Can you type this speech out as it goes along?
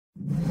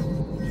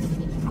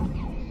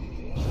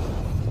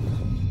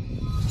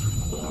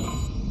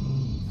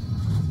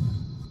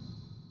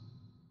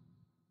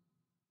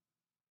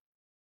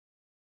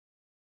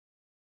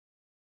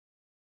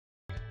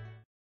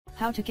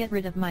How to get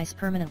rid of mice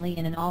permanently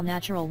in an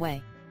all-natural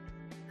way.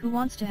 Who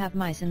wants to have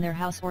mice in their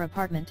house or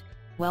apartment?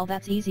 Well,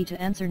 that's easy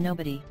to answer: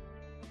 nobody.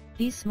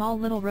 These small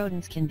little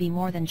rodents can be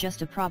more than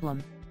just a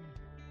problem.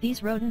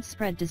 These rodents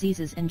spread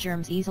diseases and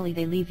germs easily.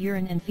 They leave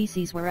urine and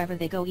feces wherever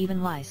they go,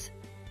 even lice.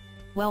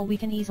 Well, we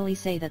can easily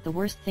say that the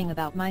worst thing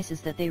about mice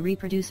is that they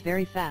reproduce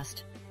very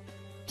fast.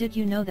 Did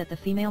you know that the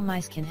female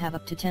mice can have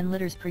up to 10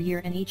 litters per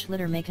year, and each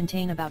litter may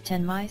contain about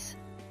 10 mice?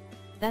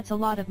 That's a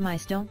lot of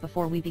mice.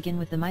 Before we begin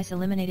with the mice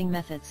eliminating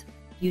methods,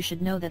 you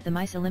should know that the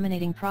mice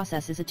eliminating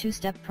process is a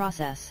two-step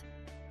process.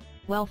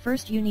 Well,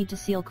 first you need to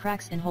seal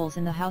cracks and holes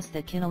in the house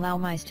that can allow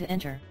mice to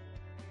enter.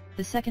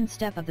 The second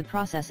step of the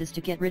process is to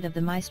get rid of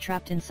the mice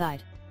trapped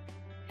inside.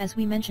 As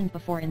we mentioned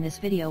before in this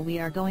video, we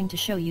are going to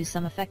show you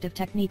some effective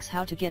techniques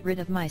how to get rid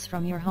of mice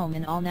from your home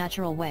in all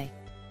natural way.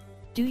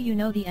 Do you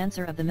know the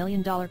answer of the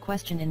million-dollar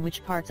question: in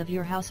which parts of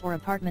your house or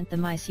apartment the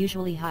mice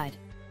usually hide?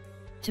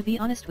 To be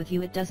honest with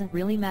you, it doesn't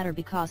really matter,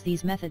 because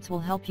these methods will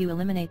help you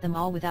eliminate them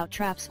all without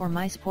traps or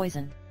mice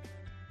poison.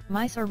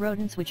 Mice are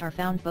rodents which are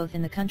found both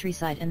in the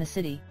countryside and the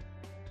city.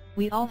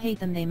 We all hate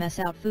them. They mess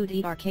out food,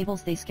 eat our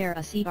cables, they scare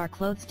us, eat our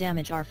clothes,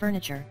 damage our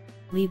furniture,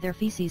 leave their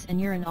feces and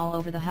urine all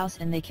over the house,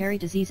 and they carry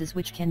diseases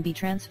which can be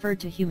transferred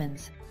to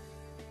humans.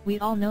 We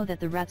all know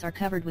that the rats are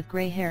covered with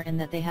gray hair and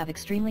that they have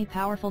extremely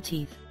powerful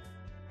teeth.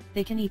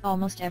 They can eat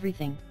almost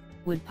everything: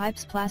 wood,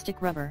 pipes,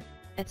 plastic, rubber,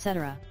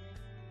 etc.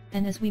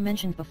 And as we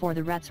mentioned before,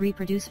 the rats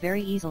reproduce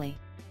very easily.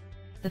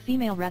 The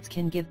female rats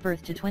can give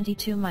birth to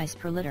 22 mice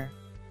per litter.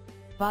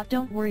 But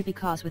don't worry,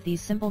 because with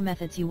these simple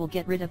methods you will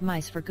get rid of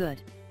mice for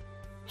good.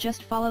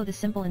 Just follow the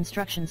simple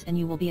instructions and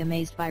you will be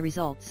amazed by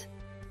results.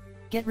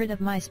 Get rid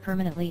of mice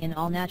permanently in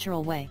all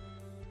natural way.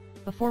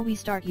 Before we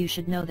start, you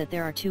should know that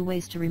there are two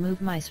ways to remove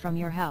mice from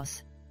your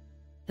house.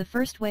 The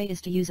first way is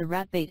to use a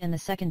rat bait, and the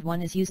second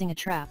one is using a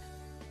trap.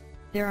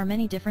 There are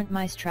many different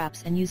mice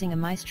traps, and using a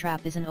mice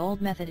trap is an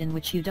old method in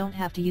which you don't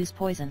have to use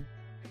poison.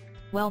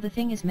 Well, the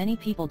thing is, many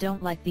people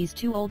don't like these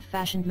two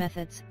old-fashioned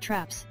methods,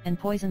 traps and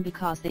poison,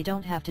 because they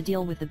don't have to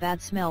deal with the bad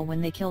smell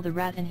when they kill the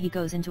rat and he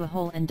goes into a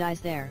hole and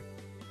dies there.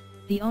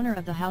 The owner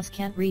of the house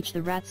can't reach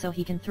the rat, so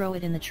he can throw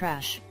it in the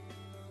trash.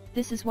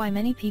 This is why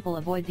many people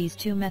avoid these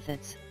two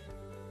methods.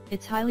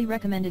 It's highly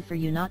recommended for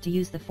you not to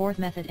use the fourth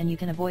method, and you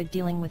can avoid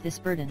dealing with this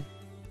burden.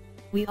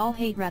 We all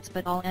hate rats,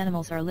 but all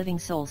animals are living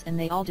souls and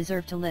they all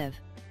deserve to live.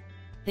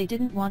 They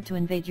didn't want to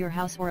invade your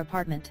house or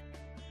apartment.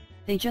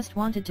 They just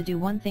wanted to do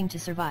one thing: to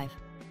survive.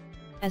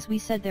 As we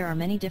said, there are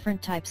many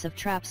different types of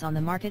traps on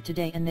the market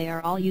today, and they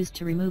are all used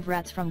to remove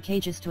rats from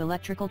cages to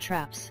electrical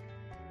traps.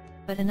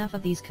 But enough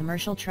of these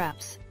commercial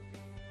traps.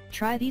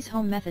 Try these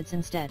home methods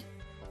instead.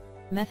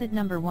 Method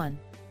number 1.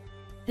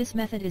 This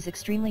method is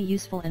extremely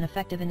useful and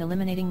effective in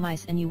eliminating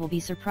mice, and you will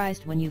be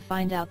surprised when you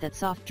find out that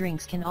soft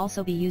drinks can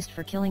also be used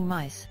for killing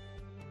mice.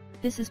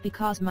 This is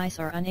because mice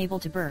are unable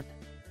to burp.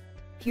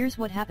 Here's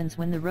what happens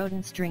when the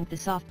rodents drink the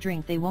soft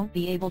drink: they won't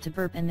be able to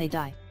burp and they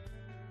die.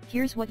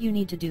 Here's what you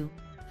need to do.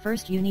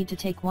 First, you need to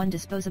take one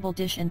disposable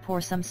dish and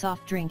pour some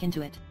soft drink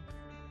into it.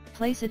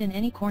 Place it in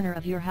any corner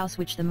of your house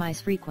which the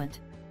mice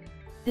frequent.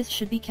 This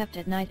should be kept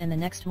at night, and the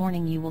next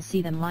morning you will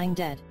see them lying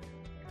dead.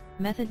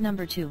 Method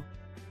number 2.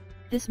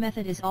 This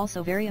method is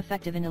also very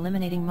effective in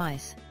eliminating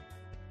mice.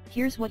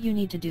 Here's what you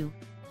need to do.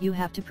 You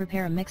have to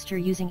prepare a mixture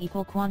using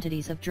equal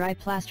quantities of dry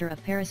plaster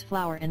of Paris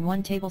flour and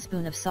 1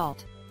 tablespoon of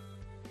salt.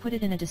 Put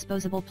it in a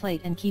disposable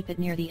plate and keep it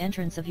near the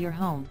entrance of your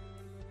home.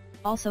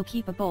 Also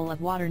keep a bowl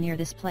of water near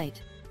this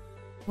plate.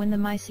 When the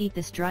mice eat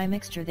this dry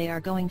mixture, they are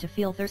going to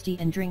feel thirsty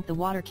and drink the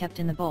water kept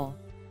in the bowl.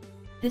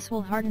 This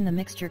will harden the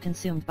mixture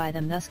consumed by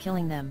them, thus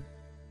killing them.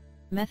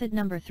 Method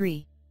number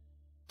 3.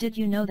 Did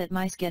you know that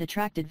mice get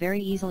attracted very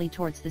easily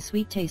towards the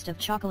sweet taste of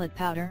chocolate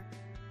powder?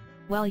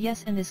 Well,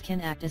 yes, and this can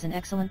act as an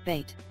excellent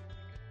bait.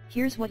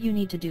 Here's what you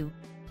need to do.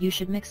 You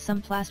should mix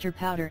some plaster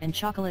powder and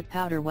chocolate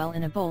powder well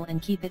in a bowl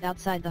and keep it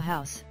outside the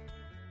house.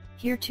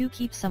 Here too,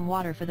 keep some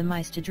water for the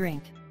mice to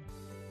drink.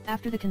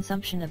 After the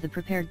consumption of the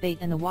prepared bait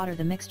and the water,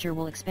 the mixture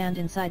will expand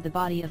inside the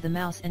body of the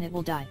mouse and it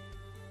will die.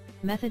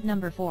 Method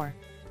number 4.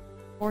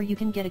 Or you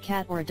can get a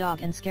cat or a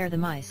dog and scare the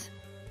mice.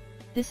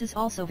 This is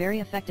also very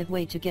effective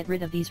way to get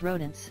rid of these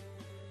rodents.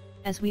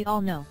 As we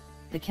all know,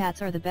 the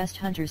cats are the best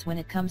hunters when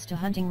it comes to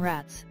hunting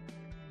rats.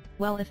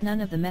 Well, if none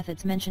of the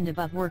methods mentioned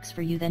above works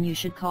for you, then you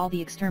should call the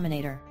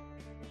exterminator.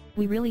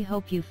 We really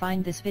hope you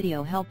find this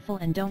video helpful,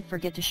 and don't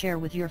forget to share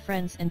with your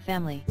friends and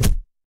family.